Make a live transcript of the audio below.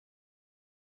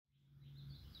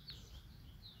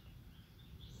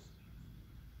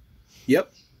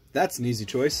Yep, that's an easy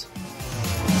choice.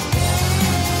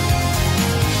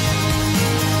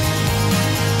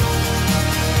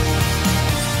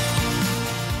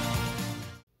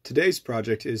 Today's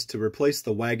project is to replace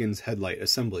the wagon's headlight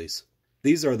assemblies.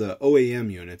 These are the OEM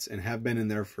units and have been in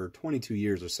there for 22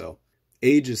 years or so.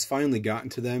 Age has finally gotten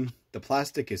to them, the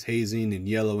plastic is hazing and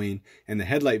yellowing, and the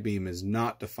headlight beam is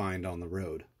not defined on the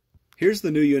road. Here's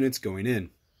the new units going in.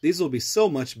 These will be so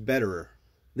much better.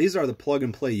 These are the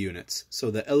plug-and-play units, so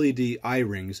the LED eye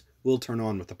rings will turn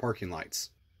on with the parking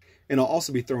lights. And I'll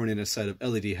also be throwing in a set of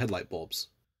LED headlight bulbs.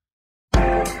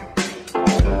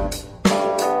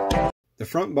 The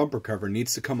front bumper cover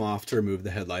needs to come off to remove the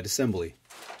headlight assembly.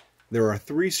 There are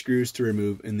 3 screws to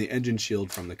remove in the engine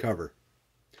shield from the cover.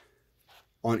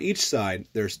 On each side,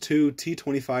 there's 2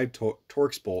 T25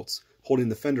 Torx bolts holding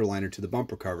the fender liner to the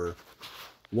bumper cover,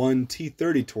 1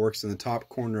 T30 Torx in the top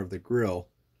corner of the grille,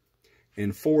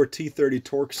 and 4 T30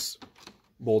 Torx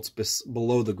bolts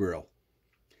below the grille.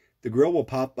 The grille will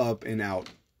pop up and out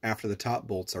after the top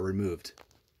bolts are removed.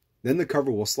 Then the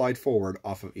cover will slide forward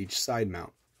off of each side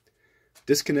mount.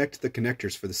 Disconnect the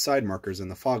connectors for the side markers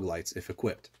and the fog lights if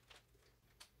equipped.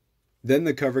 Then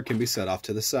the cover can be set off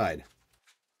to the side.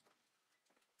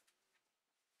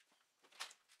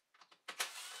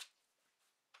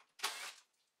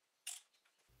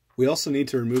 We also need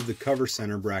to remove the cover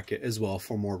center bracket as well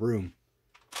for more room.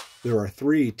 There are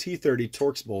 3 T30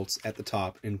 Torx bolts at the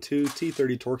top and 2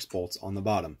 T30 Torx bolts on the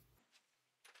bottom.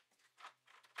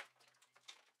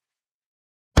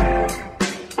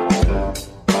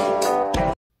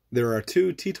 There are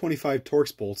 2 T25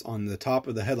 Torx bolts on the top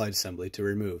of the headlight assembly to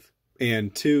remove,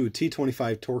 and 2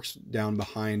 T25 Torx down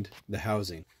behind the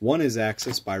housing. One is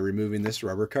accessed by removing this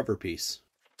rubber cover piece.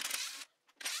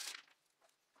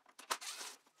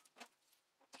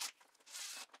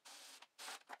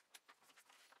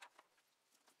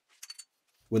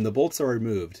 When the bolts are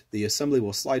removed, the assembly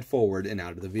will slide forward and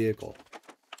out of the vehicle.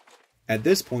 At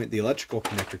this point, the electrical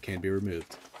connector can be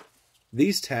removed.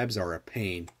 These tabs are a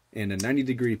pain, and a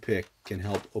 90-degree pick can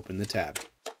help open the tab.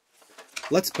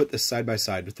 Let's put this side by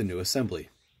side with the new assembly.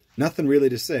 Nothing really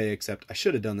to say except I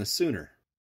should have done this sooner.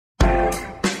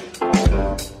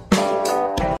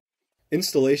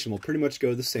 Installation will pretty much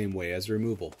go the same way as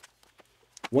removal.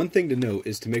 One thing to note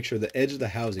is to make sure the edge of the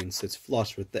housing sits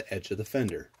flush with the edge of the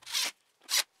fender.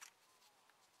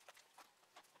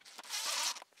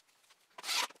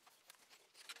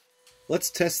 Let's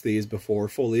test these before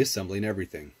fully assembling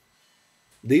everything.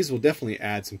 These will definitely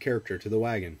add some character to the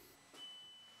wagon.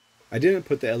 I didn't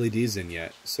put the LEDs in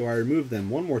yet, so I removed them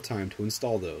one more time to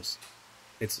install those.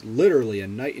 It's literally a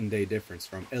night and day difference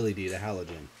from LED to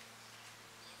halogen.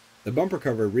 The bumper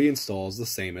cover reinstalls the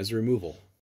same as removal.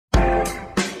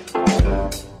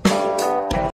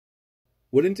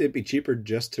 Wouldn't it be cheaper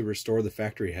just to restore the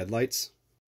factory headlights?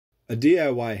 A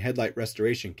DIY headlight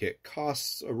restoration kit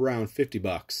costs around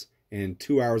 $50 and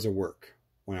 2 hours of work,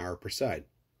 1 hour per side.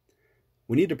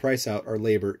 We need to price out our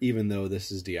labor even though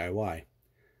this is DIY.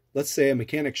 Let's say a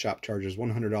mechanic shop charges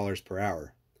 $100 per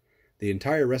hour. The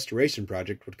entire restoration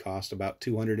project would cost about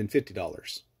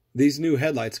 $250. These new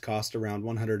headlights cost around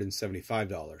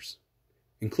 $175.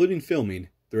 Including filming,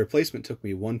 the replacement took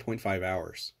me 1.5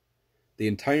 hours. The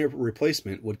entire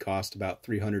replacement would cost about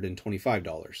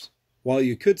 $325. While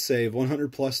you could save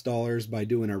 $100+ by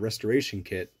doing a restoration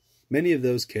kit, many of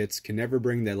those kits can never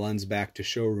bring the lens back to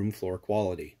showroom floor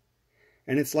quality,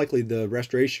 and it's likely the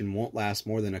restoration won't last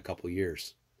more than a couple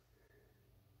years.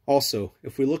 Also,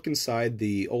 if we look inside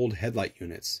the old headlight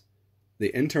units,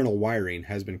 the internal wiring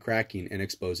has been cracking and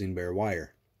exposing bare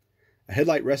wire. A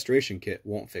headlight restoration kit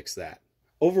won't fix that.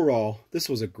 Overall, this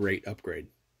was a great upgrade.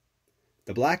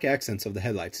 The black accents of the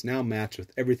headlights now match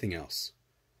with everything else.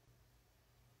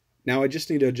 Now I just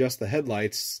need to adjust the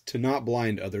headlights to not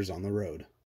blind others on the road.